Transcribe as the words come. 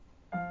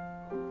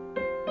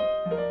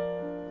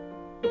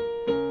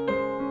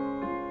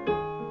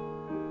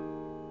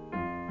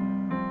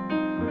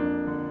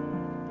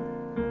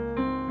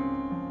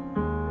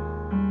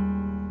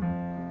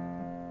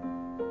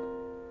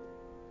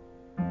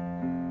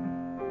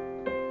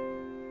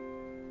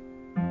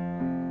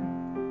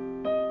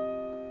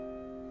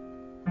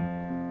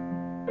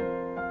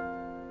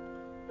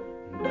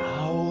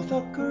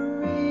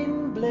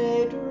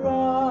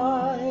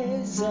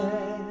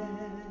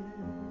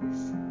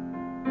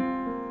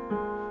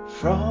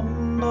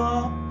from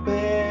the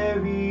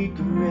very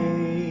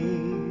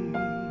grave.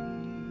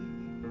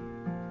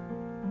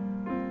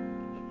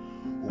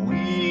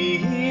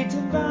 Weeds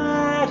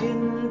that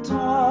in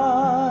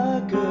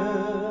darker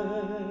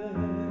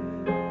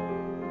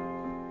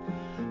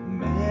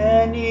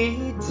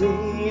many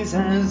days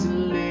has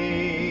lain.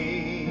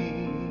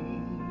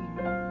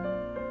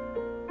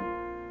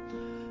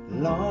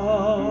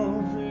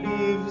 Love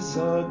lives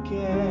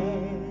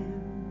again,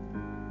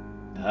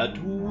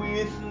 that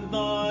with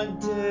the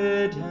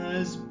dead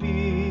has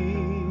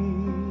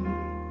been.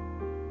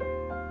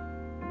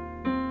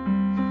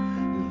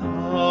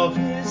 Love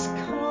is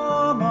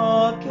come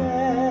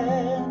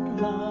again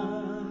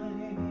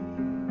like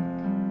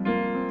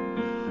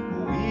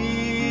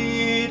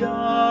weed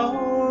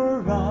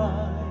arising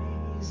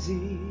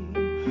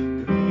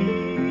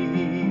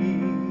green.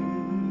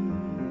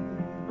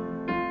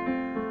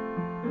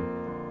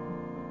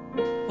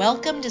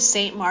 Welcome to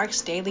St.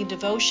 Mark's Daily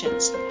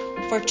Devotions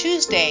for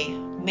Tuesday,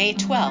 May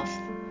 12th,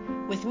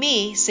 with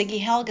me, Siggy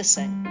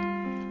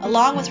Helgeson,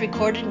 along with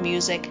recorded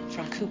music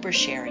from Cooper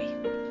Sherry.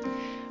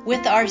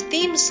 With our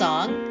theme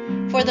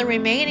song for the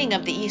remaining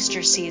of the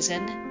Easter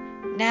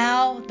season,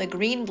 Now the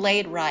Green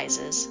Blade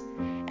Rises,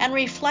 and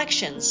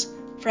reflections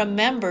from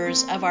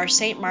members of our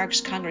St.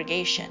 Mark's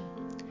congregation,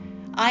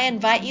 I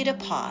invite you to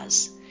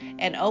pause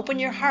and open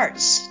your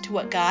hearts to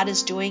what God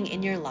is doing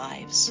in your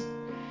lives.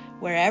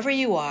 Wherever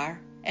you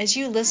are, as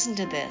you listen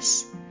to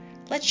this,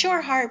 let your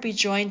heart be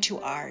joined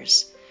to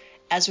ours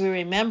as we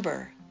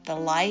remember the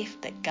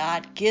life that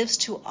God gives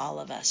to all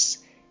of us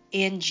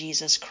in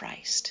Jesus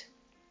Christ.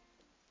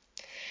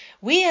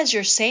 We, as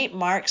your St.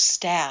 Mark's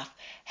staff,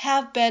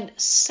 have been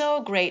so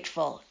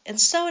grateful and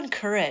so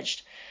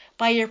encouraged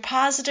by your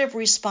positive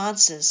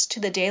responses to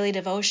the daily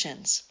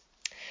devotions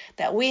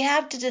that we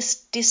have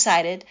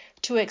decided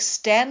to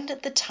extend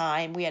the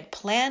time we had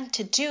planned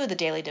to do the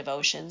daily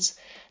devotions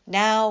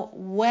now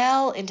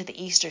well into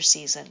the Easter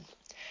season,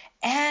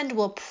 and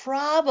will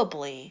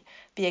probably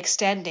be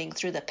extending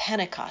through the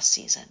Pentecost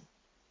season.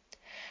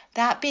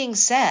 That being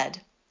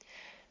said,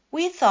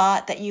 we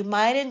thought that you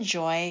might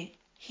enjoy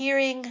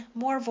hearing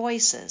more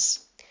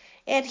voices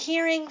and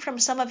hearing from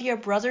some of your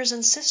brothers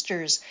and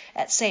sisters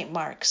at St.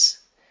 Mark's.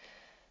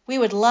 We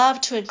would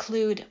love to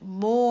include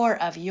more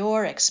of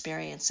your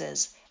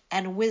experiences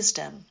and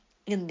wisdom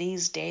in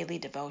these daily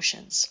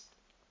devotions.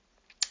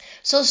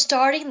 So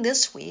starting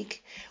this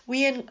week,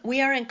 we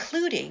are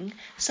including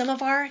some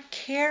of our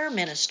care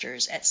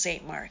ministers at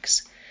St.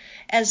 Mark's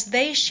as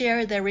they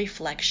share their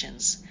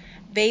reflections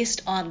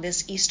based on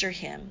this Easter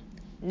hymn,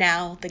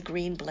 Now the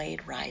Green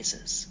Blade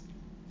Rises.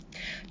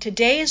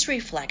 Today's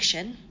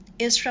reflection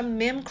is from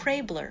Mim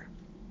Krabler.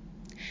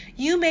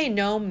 You may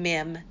know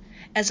Mim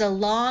as a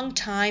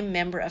long-time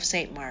member of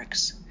St.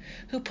 Mark's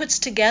who puts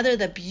together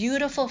the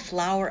beautiful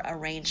flower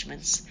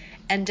arrangements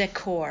and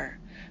decor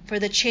for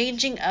the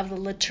changing of the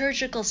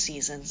liturgical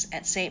seasons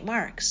at St.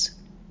 Mark's.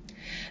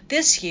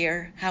 This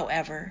year,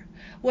 however,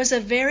 was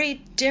a very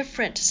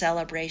different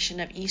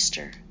celebration of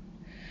Easter,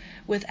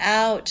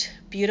 without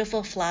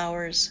beautiful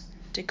flowers,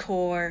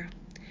 decor,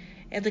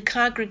 and the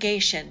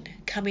congregation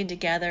coming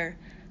together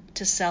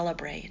to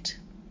celebrate.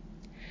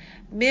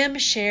 Mim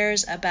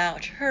shares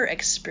about her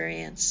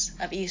experience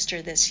of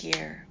Easter this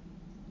year,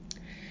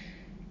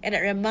 and it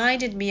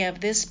reminded me of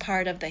this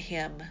part of the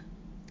hymn: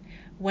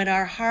 when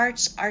our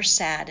hearts are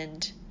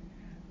saddened,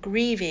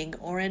 grieving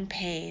or in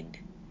pain,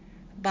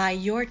 by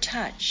your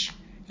touch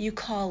you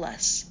call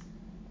us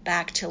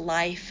back to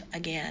life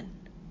again.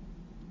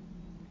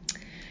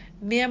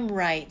 Mim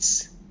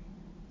writes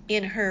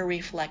in her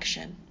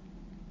reflection,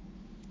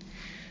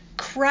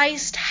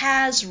 Christ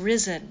has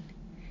risen.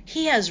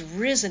 He has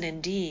risen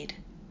indeed.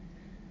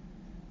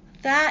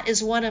 That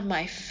is one of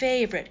my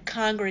favorite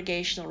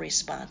congregational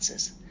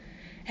responses,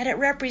 and it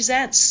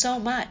represents so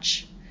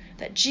much.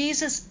 That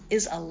Jesus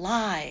is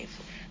alive,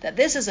 that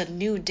this is a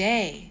new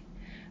day,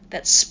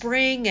 that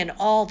spring and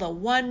all the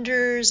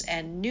wonders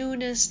and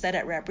newness that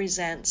it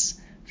represents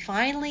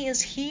finally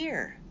is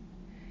here.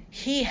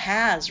 He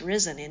has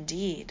risen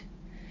indeed.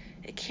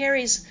 It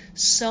carries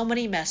so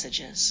many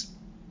messages.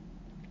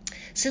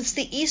 Since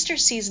the Easter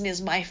season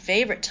is my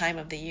favorite time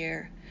of the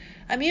year,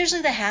 I'm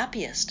usually the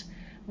happiest,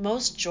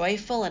 most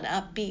joyful and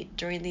upbeat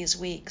during these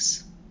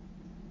weeks.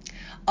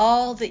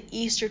 All the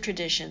Easter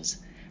traditions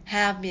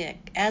have me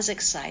as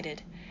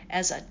excited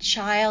as a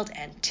child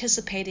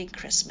anticipating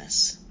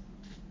Christmas.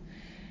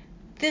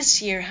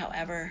 This year,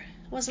 however,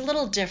 was a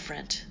little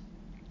different.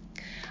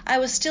 I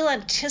was still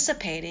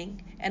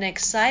anticipating and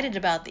excited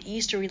about the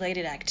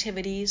Easter-related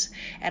activities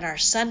and our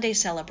Sunday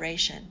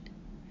celebration.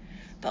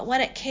 But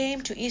when it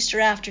came to Easter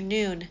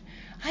afternoon,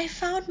 I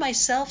found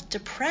myself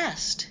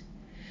depressed.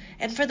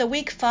 And for the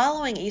week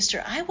following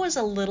Easter, I was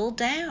a little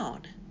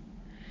down.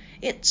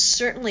 It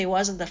certainly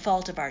wasn't the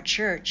fault of our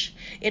church.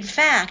 In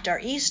fact,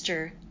 our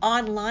Easter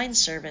online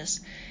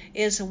service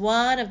is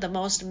one of the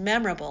most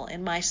memorable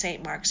in my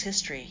St. Mark's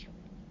history.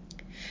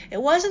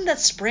 It wasn't that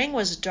spring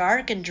was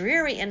dark and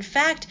dreary. In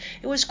fact,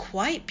 it was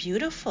quite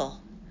beautiful,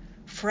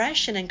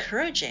 fresh and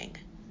encouraging.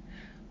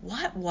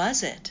 What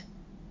was it?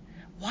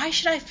 Why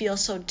should I feel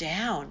so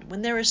down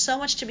when there is so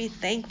much to be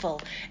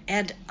thankful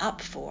and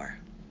up for?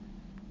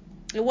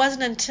 It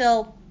wasn't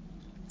until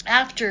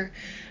after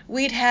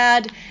we'd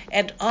had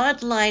an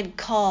online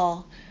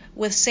call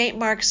with St.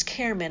 Mark's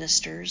Care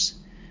Ministers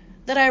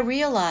that I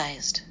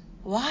realized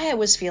why I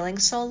was feeling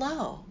so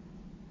low.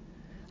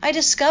 I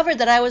discovered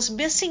that I was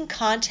missing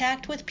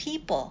contact with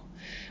people,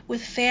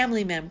 with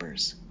family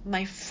members,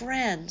 my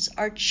friends,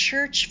 our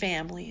church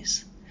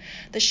families,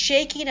 the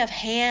shaking of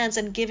hands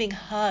and giving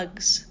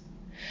hugs,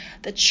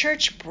 the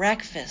church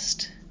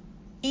breakfast,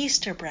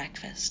 Easter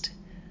breakfast,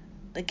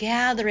 the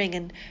gathering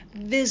and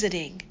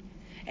visiting,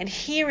 and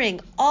hearing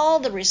all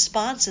the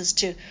responses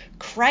to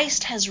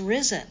Christ has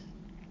risen.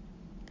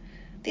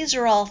 These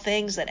are all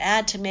things that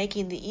add to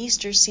making the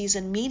Easter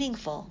season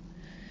meaningful,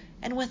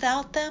 and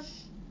without them,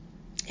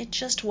 it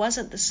just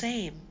wasn't the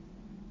same.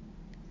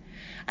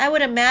 I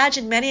would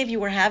imagine many of you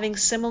were having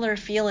similar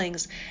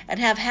feelings and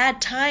have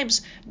had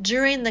times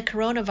during the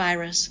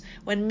coronavirus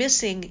when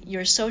missing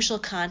your social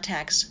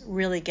contacts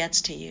really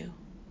gets to you.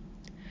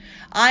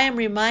 I am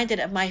reminded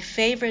of my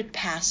favorite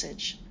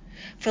passage,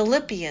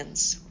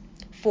 Philippians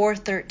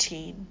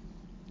 4:13.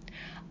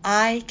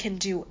 I can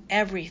do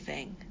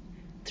everything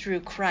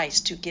through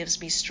Christ who gives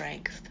me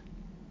strength.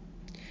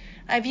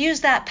 I've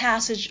used that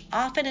passage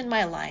often in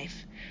my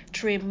life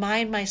to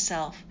remind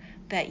myself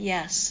that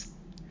yes,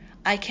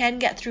 I can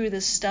get through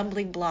this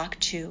stumbling block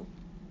too.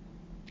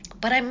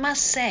 But I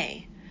must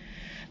say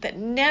that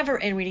never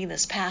in reading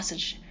this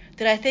passage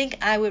did I think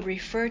I would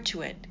refer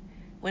to it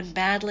when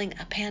battling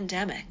a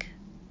pandemic.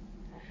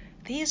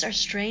 These are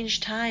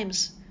strange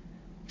times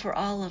for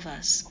all of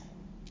us,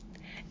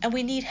 and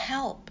we need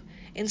help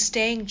in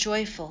staying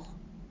joyful,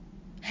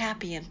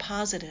 happy, and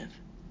positive.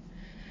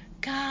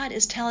 God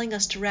is telling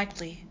us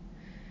directly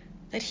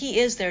that He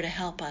is there to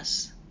help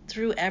us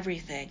through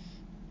everything.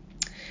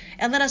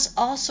 And let us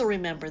also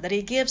remember that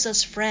He gives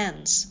us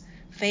friends,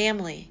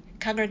 family,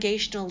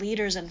 congregational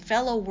leaders, and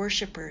fellow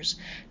worshipers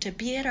to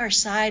be at our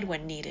side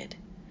when needed.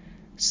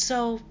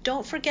 So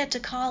don't forget to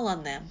call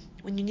on them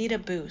when you need a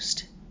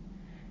boost.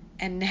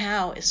 And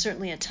now is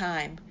certainly a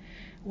time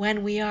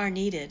when we are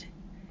needed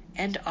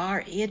and are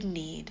in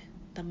need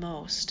the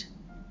most.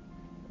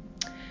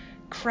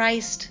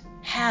 Christ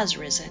has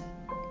risen.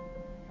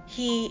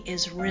 He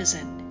is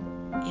risen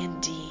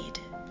indeed.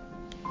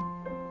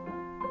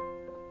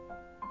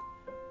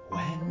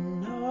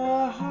 When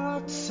our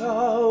hearts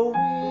are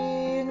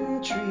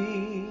wintry,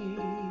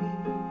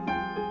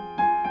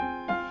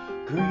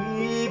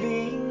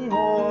 grieving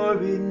or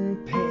in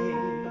pain,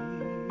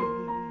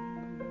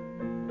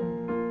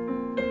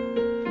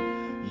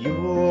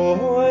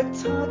 your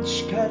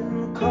touch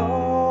can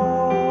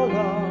call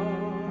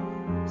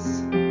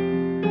us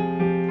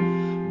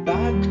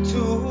back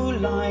to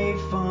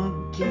life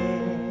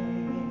again.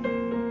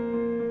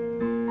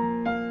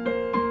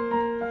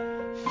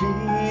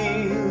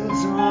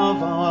 Fields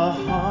of our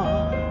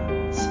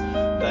hearts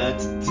that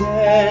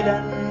dead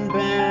and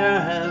bare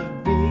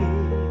have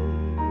been,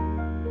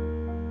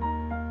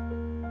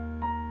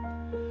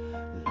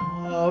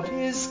 love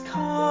is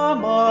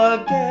come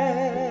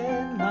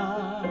again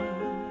like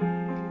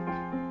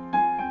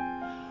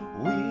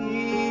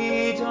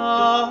wheat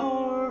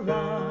are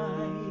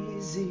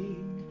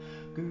rising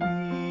green.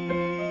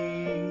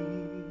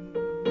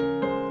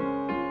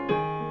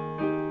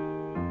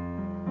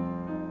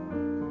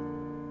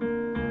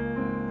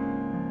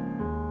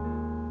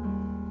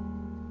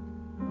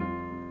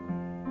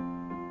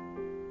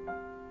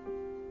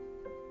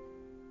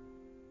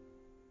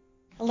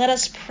 Let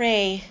us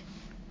pray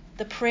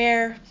the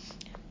prayer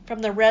from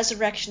the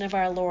resurrection of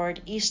our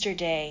Lord, Easter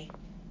Day,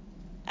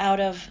 out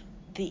of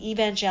the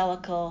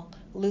Evangelical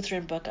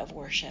Lutheran Book of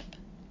Worship.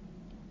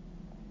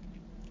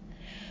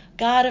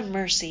 God of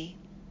mercy,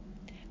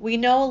 we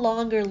no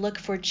longer look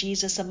for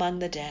Jesus among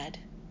the dead,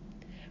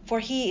 for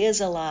He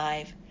is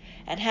alive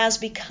and has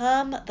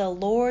become the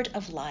Lord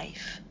of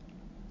life.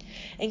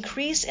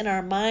 Increase in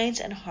our minds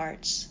and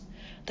hearts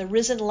the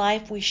risen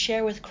life we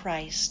share with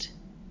Christ,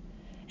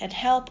 and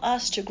help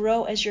us to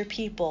grow as your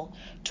people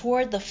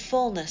toward the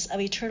fullness of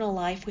eternal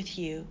life with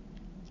you,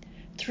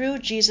 through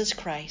Jesus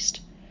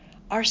Christ,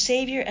 our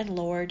Savior and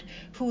Lord,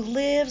 who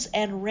lives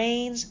and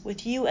reigns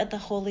with you and the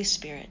Holy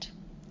Spirit,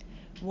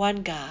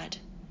 one God,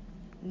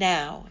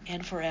 now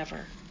and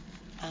forever.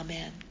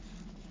 Amen.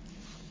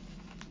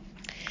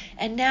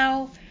 And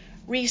now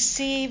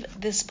receive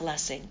this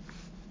blessing.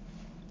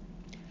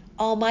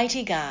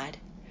 Almighty God,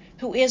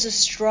 who is a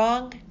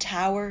strong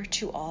tower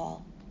to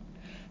all,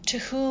 to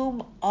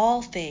whom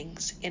all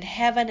things in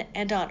heaven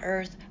and on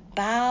earth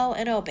bow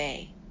and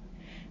obey,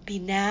 be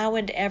now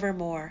and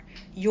evermore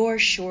your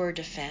sure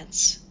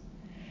defense,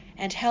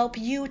 and help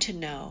you to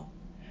know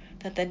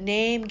that the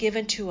name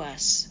given to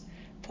us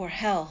for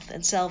health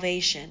and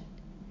salvation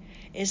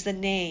is the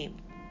name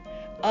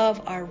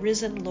of our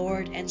risen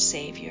Lord and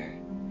Savior,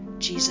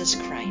 Jesus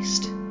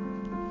Christ.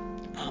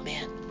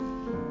 Amen.